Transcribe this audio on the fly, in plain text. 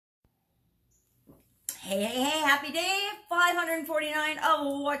Hey, happy day 549.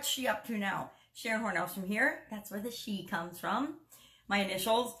 Oh, what's she up to now? Sharon Horne-Ellstrom here. That's where the she comes from, my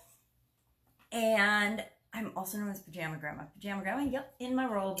initials. And I'm also known as Pajama Grandma. Pajama Grandma, yep, in my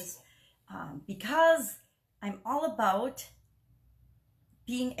robes. Because I'm all about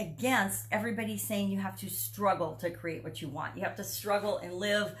being against everybody saying you have to struggle to create what you want. You have to struggle and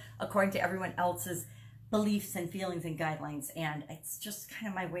live according to everyone else's beliefs and feelings and guidelines. And it's just kind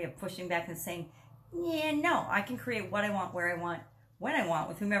of my way of pushing back and saying, yeah, no, I can create what I want, where I want, when I want,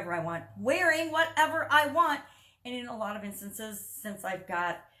 with whomever I want, wearing whatever I want. And in a lot of instances, since I've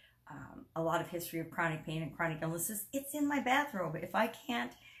got a lot of history of chronic pain and chronic illnesses, it's in my bathrobe. If I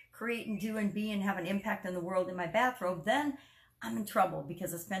can't create and do and be and have an impact in the world in my bathrobe, then I'm in trouble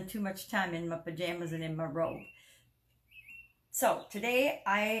because I spend too much time in my pajamas and in my robe. So today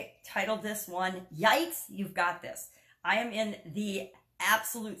I titled this one, Yikes, You've Got This. I am in the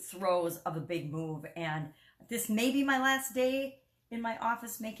absolute throes of a big move, and this may be my last day in my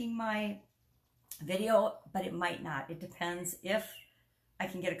office making my video, but it might not. It depends if I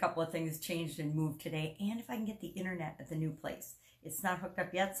can get a couple of things changed and moved today, and if I can get the internet at the new place. It's not hooked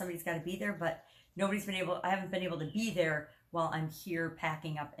up yet. Somebody's got to be there, but I haven't been able to be there while I'm here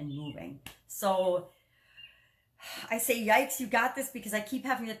packing up and moving. So I say, yikes, you got this, because I keep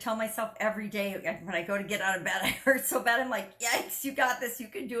having to tell myself every day when I go to get out of bed, I hurt so bad. I'm like, yikes, you got this. You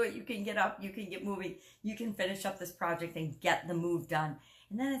can do it. You can get up. You can get moving. You can finish up this project and get the move done.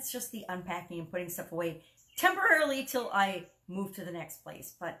 And then it's just the unpacking and putting stuff away temporarily till I move to the next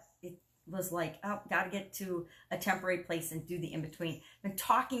place. But it was like, oh, got to get to a temporary place and do the in-between. I've been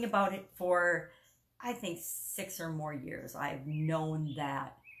talking about it for, I think, 6 or more years. I've known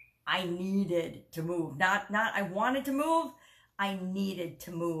that I needed to move. Not I wanted to move, I needed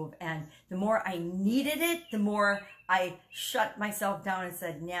to move. And the more I needed it, the more I shut myself down and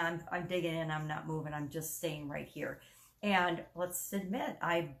said, nah, I'm digging in, I'm not moving, I'm just staying right here. And let's admit,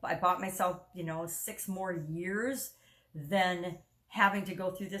 I bought myself, 6 more years than having to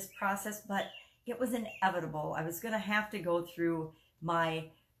go through this process, but it was inevitable. I was going to have to go through my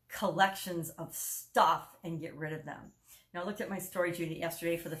collections of stuff and get rid of them. Now, I looked at my storage unit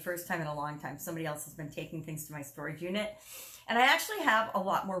yesterday for the first time in a long time. Somebody else has been taking things to my storage unit, and I actually have a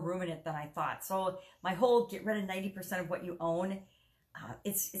lot more room in it than I thought. So my whole get rid of 90% of what you own,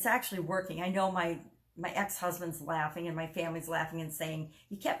 it's actually working. I know my ex-husband's laughing and my family's laughing and saying,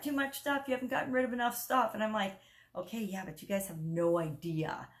 you kept too much stuff, you haven't gotten rid of enough stuff. And I'm like, okay, yeah, but you guys have no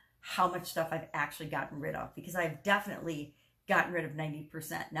idea how much stuff I've actually gotten rid of, because I've definitely gotten rid of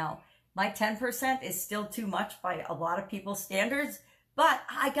 90%. Now, my 10% is still too much by a lot of people's standards, but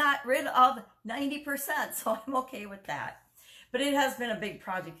I got rid of 90%, so I'm okay with that. But it has been a big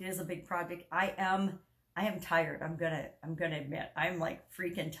project. It is a big project. I am tired. I'm gonna admit, I'm like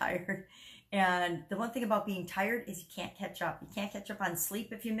freaking tired. And the one thing about being tired is you can't catch up. You can't catch up on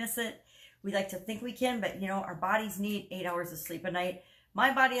sleep if you miss it. We like to think we can, but our bodies need 8 hours of sleep a night.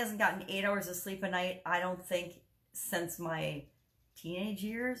 My body hasn't gotten 8 hours of sleep a night, I don't think, since my teenage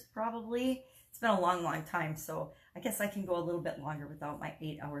years, probably. It's been a long, long time, so I guess I can go a little bit longer without my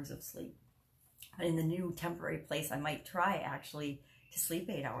 8 hours of sleep. But in the new temporary place, I might try actually to sleep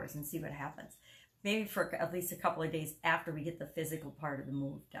 8 hours and see what happens. Maybe for at least a couple of days after we get the physical part of the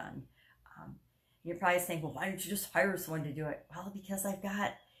move done. You're probably saying, well, why don't you just hire someone to do it? Well, because I've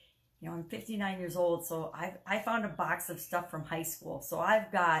got, I'm 59 years old, so I found a box of stuff from high school. So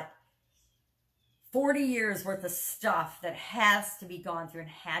I've got 40 years worth of stuff that has to be gone through and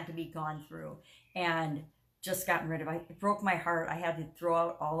had to be gone through and just gotten rid of. It broke my heart. I had to throw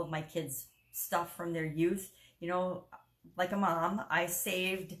out all of my kids' stuff from their youth. Like a mom, I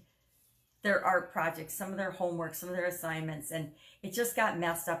saved their art projects, some of their homework, some of their assignments, and it just got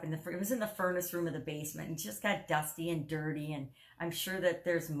messed up. It was in the furnace room of the basement, and it just got dusty and dirty, and I'm sure that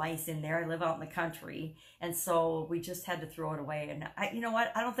there's mice in there. I live out in the country, and so we just had to throw it away. And you know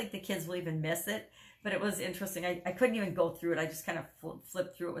what? I don't think the kids will even miss it, but it was interesting. I couldn't even go through it. I just kind of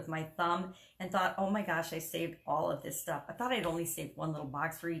flipped through it with my thumb and thought, oh my gosh, I saved all of this stuff. I thought I'd only saved one little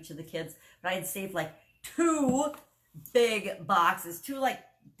box for each of the kids, but I had saved like 2 big boxes, 2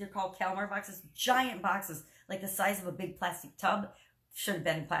 they're called Calmar boxes, giant boxes, like the size of a big plastic tub. Should have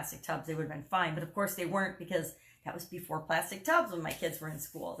been in plastic tubs. They would have been fine. But of course they weren't, because that was before plastic tubs when my kids were in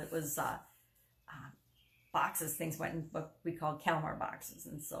school. It was boxes. Things went in what we called Calmar boxes.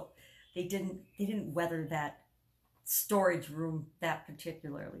 And so they didn't weather that storage room that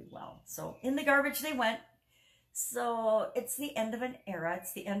particularly well. So in the garbage they went. So it's the end of an era.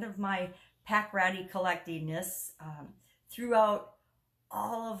 It's the end of my pack ratty collectingness. Throughout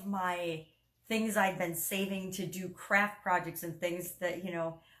all of my things I've been saving to do craft projects and things that,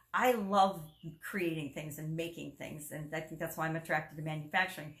 I love creating things and making things. And I think that's why I'm attracted to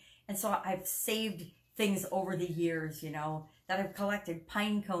manufacturing. And so I've saved things over the years, you know, that I've collected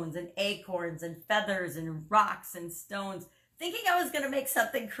pine cones and acorns and feathers and rocks and stones, thinking I was going to make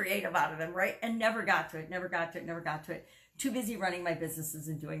something creative out of them, right? And never got to it. Too busy running my businesses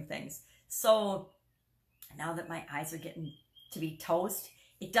and doing things. So now that my eyes are getting to be toast,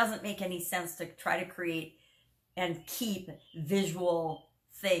 it doesn't make any sense to try to create and keep visual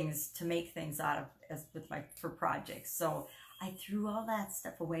things to make things out of for projects. So I threw all that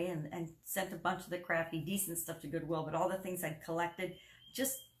stuff away and sent a bunch of the crafty, decent stuff to Goodwill, but all the things I'd collected,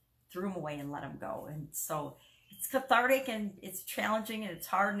 just threw them away and let them go. And so it's cathartic and it's challenging and it's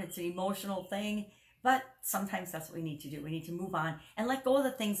hard and it's an emotional thing, but sometimes that's what we need to do. We need to move on and let go of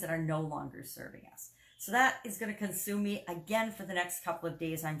the things that are no longer serving us. So that is going to consume me again for the next couple of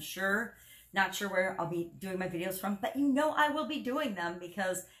days, I'm sure. Not sure where I'll be doing my videos from, but you know I will be doing them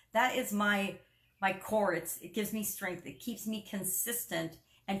because that is my core. It gives me strength. It keeps me consistent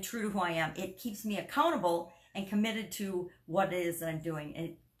and true to who I am. It keeps me accountable and committed to what it is that I'm doing. And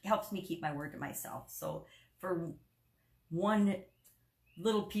it helps me keep my word to myself. So for one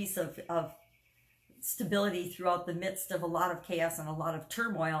little piece of stability throughout the midst of a lot of chaos and a lot of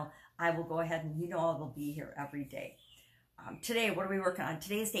turmoil, I will go ahead and you know I will be here every day. Today, what are we working on?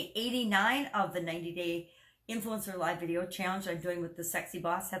 Today is day 89 of the 90-day Influencer Live Video Challenge I'm doing with the sexy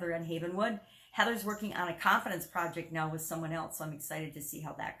boss, Heather N. Havenwood. Heather's working on a confidence project now with someone else, so I'm excited to see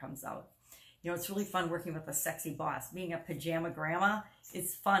how that comes out. You know, it's really fun working with a sexy boss. Being a pajama grandma,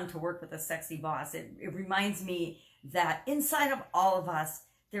 it's fun to work with a sexy boss. It reminds me that inside of all of us,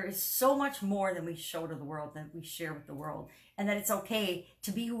 there is so much more than we show to the world, than we share with the world, and that it's okay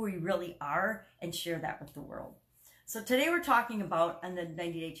to be who we really are and share that with the world. So today we're talking about, on the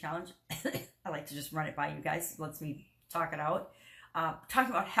 90-day challenge, I like to just run it by you guys. It lets me talk it out.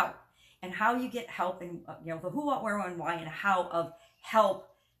 Talking about help and how you get help and, you know, the who, what, where, when, why, and how of help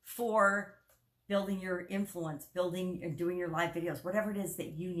for building your influence, building and doing your live videos, whatever it is that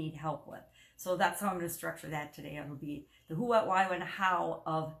you need help with. So that's how I'm going to structure that today. It'll be the who, what, why, when, how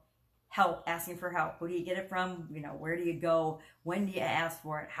of help, asking for help. Who do you get it from? You know, where do you go? When do you ask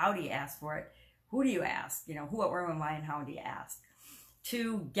for it? How do you ask for it? Who do you ask? You know, who, what, where, when, why, and how do you ask?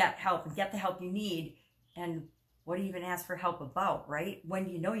 To get help and get the help you need. And what do you even ask for help about, right? When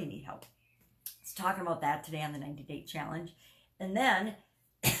do you know you need help? Let's talk about that today on the 90-day challenge. And then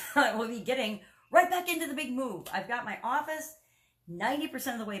we'll be getting right back into the big move. I've got my office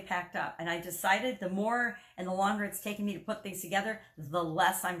 90% of the way packed up. And I decided the more and the longer it's taking me to put things together, the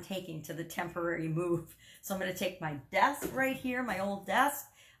less I'm taking to the temporary move. So I'm going to take my desk right here, my old desk.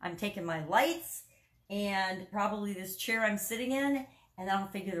 I'm taking my lights and probably this chair I'm sitting in, and then I'll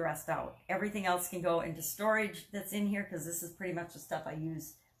figure the rest out. Everything else can go into storage that's in here because this is pretty much the stuff I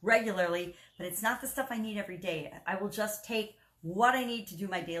use regularly, but it's not the stuff I need every day. I will just take what I need to do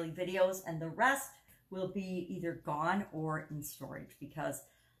my daily videos, and the rest will be either gone or in storage because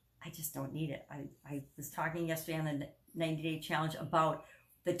I just don't need it. I was talking yesterday on the 90-day challenge about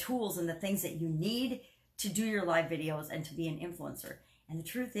the tools and the things that you need to do your live videos and to be an influencer. And the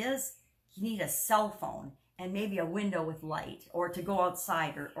truth is, you need a cell phone and maybe a window with light or to go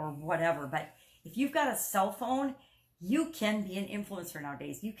outside or whatever. But if you've got a cell phone, you can be an influencer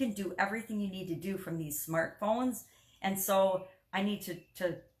nowadays. You can do everything you need to do from these smartphones. And so I need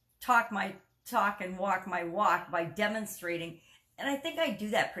to talk my talk and walk my walk by demonstrating. And I think I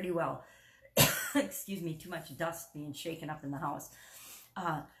do that pretty well. Excuse me, too much dust being shaken up in the house.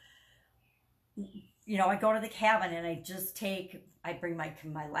 You know, I go to the cabin and I bring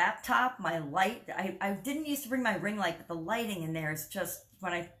my laptop, my light. I didn't used to bring my ring light, but the lighting in there is just,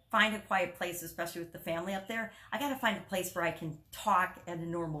 when I find a quiet place, especially with the family up there, I got to find a place where I can talk at a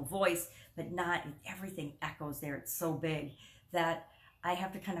normal voice, but not, everything echoes there. It's so big that I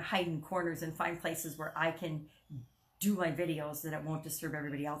have to kind of hide in corners and find places where I can do my videos that it won't disturb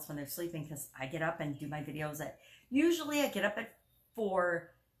everybody else when they're sleeping, because I get up and do my videos usually I get up at 4,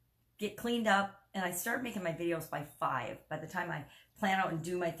 get cleaned up, and I start making my videos by 5. By the time I plan out and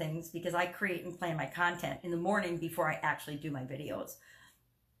do my things, because I create and plan my content in the morning before I actually do my videos.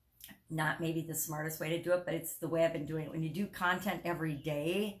 Not maybe the smartest way to do it, but it's the way I've been doing it. When you do content every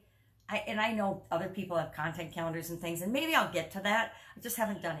day, I know other people have content calendars and things, and maybe I'll get to that. I just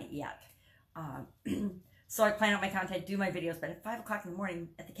haven't done it yet. So I plan out my content, do my videos, but at 5 o'clock in the morning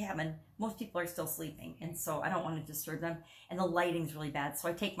at the cabin, most people are still sleeping. And so I don't want to disturb them. And the lighting's really bad. So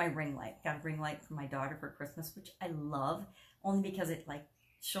I take my ring light. Got a ring light from my daughter for Christmas, which I love, only because it like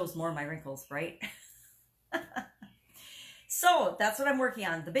shows more of my wrinkles, right? So that's what I'm working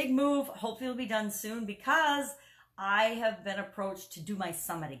on. The big move hopefully will be done soon, because I have been approached to do my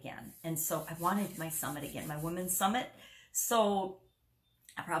summit again. And so I want to do my summit again, my women's summit. So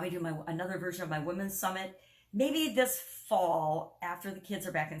I'll probably do another version of my women's summit, maybe this fall after the kids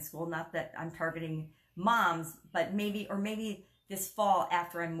are back in school. Not that I'm targeting moms, but maybe this fall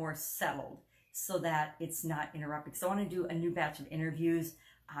after I'm more settled so that it's not interrupted. So I want to do a new batch of interviews,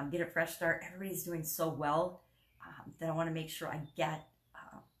 get a fresh start. Everybody's doing so well that I want to make sure I get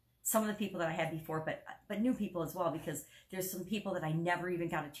some of the people that I had before, but new people as well, because there's some people that I never even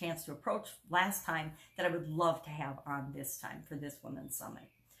got a chance to approach last time that I would love to have on this time for this Women's Summit.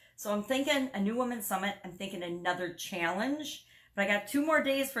 So I'm thinking a new Women's Summit. I'm thinking another challenge, but I got 2 more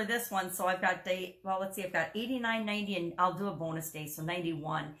days for this one. So I've got let's see, I've got 89, 90, and I'll do a bonus day, so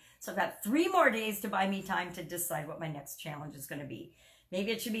 91. So I've got 3 more days to buy me time to decide what my next challenge is going to be.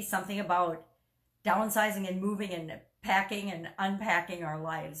 Maybe it should be something about downsizing and moving and packing and unpacking our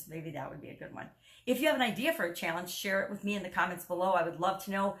lives. Maybe that would be a good one. If you have an idea for a challenge, share it with me in the comments below. I would love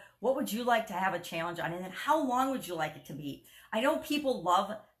to know, what would you like to have a challenge on, and then how long would you like it to be? I know people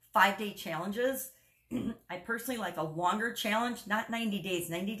love 5-day challenges. I personally like a longer challenge, not 90 days.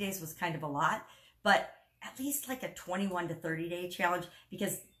 90 days was kind of a lot, but at least like a 21 to 30-day challenge,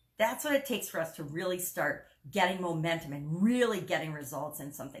 because that's what it takes for us to really start getting momentum and really getting results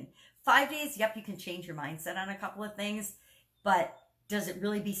in something. 5 days, yep, you can change your mindset on a couple of things, but does it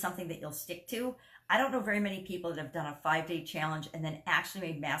really be something that you'll stick to? I don't know very many people that have done a 5-day challenge and then actually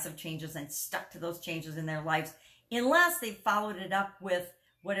made massive changes and stuck to those changes in their lives, unless they followed it up with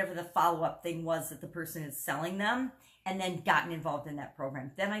whatever the follow-up thing was that the person is selling them, and then gotten involved in that program.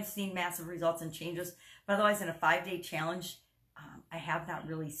 Then I've seen massive results and changes. But otherwise, in a 5-day challenge, I have not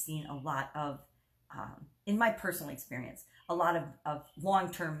really seen a lot of, in my personal experience, a lot of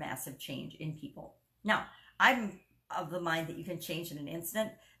long-term massive change in people. Now, I'm of the mind that you can change in an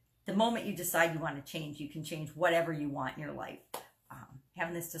instant. The moment you decide you want to change, you can change whatever you want in your life.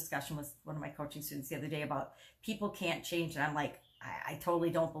 Having this discussion with one of my coaching students the other day about people can't change, and I'm like, I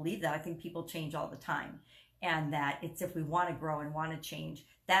totally don't believe that. I think people change all the time, and that it's if we want to grow and want to change,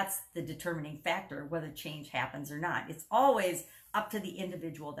 that's the determining factor, whether change happens or not. It's always up to the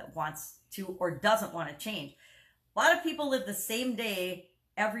individual that wants to or doesn't want to change. A lot of people live the same day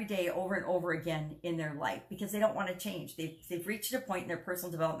every day over and over again in their life because they don't want to change. They've reached a point in their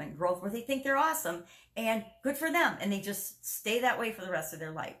personal development and growth where they think they're awesome and good for them, and they just stay that way for the rest of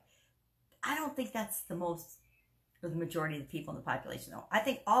their life. I don't think that's the majority of the people in the population, though. I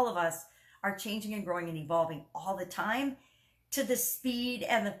think all of us are changing and growing and evolving all the time to the speed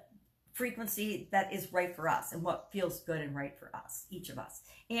and the frequency that is right for us and what feels good and right for us, each of us.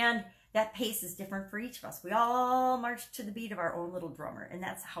 And that pace is different for each of us. We all march to the beat of our own little drummer, and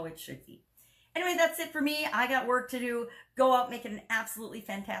that's how it should be. Anyway, that's it for me. I got work to do. Go out, make it an absolutely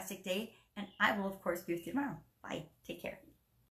fantastic day, and I will, of course, be with you tomorrow. Bye. Take care.